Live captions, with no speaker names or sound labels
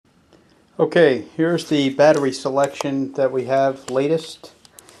Okay, here's the battery selection that we have latest.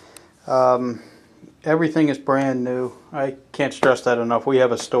 Everything is brand new. I can't stress that enough. We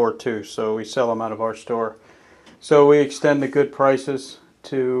have a store too, so we sell them out of our store. So we extend the good prices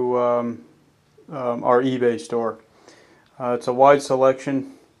to our eBay store. It's a wide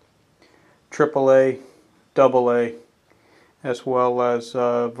selection, AAA, AA, as well as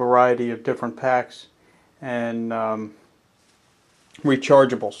a variety of different packs and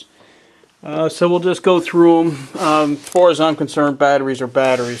rechargeables. So we'll just go through them. As far as I'm concerned, batteries are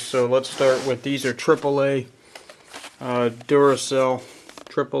batteries. So let's start with, these are AAA Duracell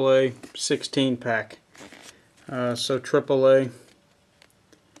AAA 16 pack. So AAA,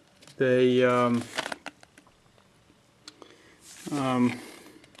 they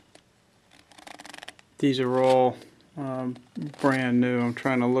these are all brand new. I'm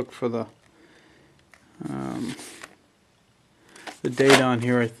trying to look for the date on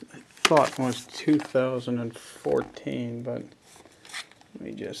here. I thought was 2014, but let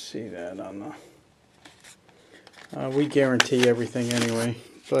me just see that on the. We guarantee everything anyway,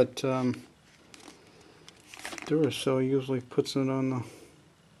 but Duracell usually puts it on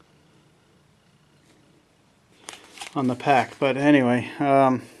the pack. But anyway,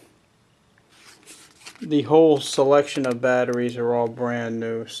 the whole selection of batteries are all brand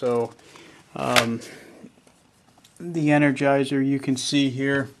new. So the Energizer, you can see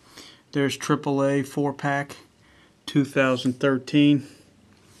here, there's AAA 4-pack 2013.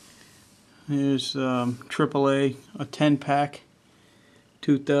 Here's AAA, a 10-pack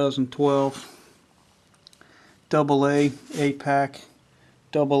 2012. AA 8-pack,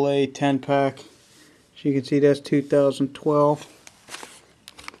 AA 10-pack. So you can see that's 2012.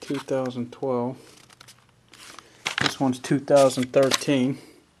 2012. This one's 2013.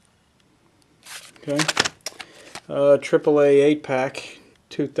 Okay. AAA 8-pack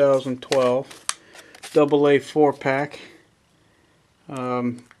 2012. AA 4-pack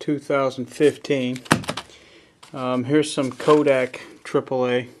 2015. Here's some Kodak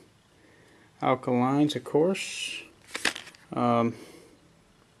AAA alkalines, of course.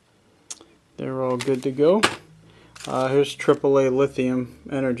 They're all good to go. Here's AAA lithium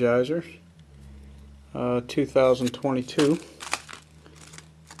Energizer 2022.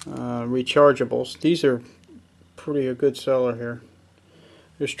 Rechargeables. These are a good seller here.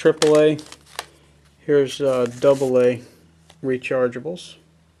 There's AAA. Here's AA rechargeables.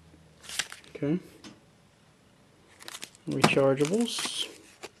 Okay. Rechargeables.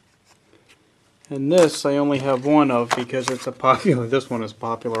 And this I only have one of because it's a popular. This one is a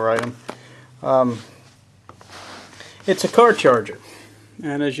popular item. It's a car charger,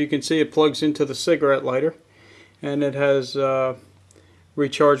 and as you can see, it plugs into the cigarette lighter, and it has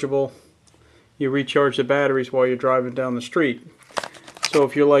rechargeable. You recharge the batteries while you're driving down the street. So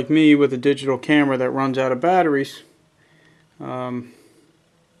if you're like me with a digital camera that runs out of batteries, you'll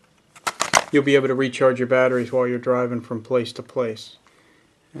be able to recharge your batteries while you're driving from place to place.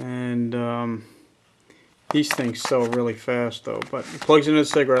 And these things sell really fast though, but it plugs into a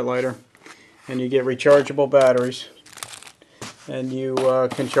cigarette lighter and you get rechargeable batteries, and you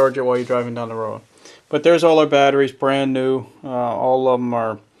can charge it while you're driving down the road. But there's all our batteries, brand new. All of them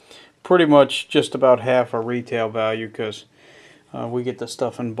are pretty much just about half our retail value because we get the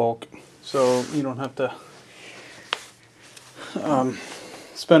stuff in bulk, so you don't have to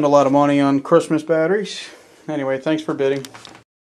spend a lot of money on Christmas batteries. Anyway, thanks for bidding.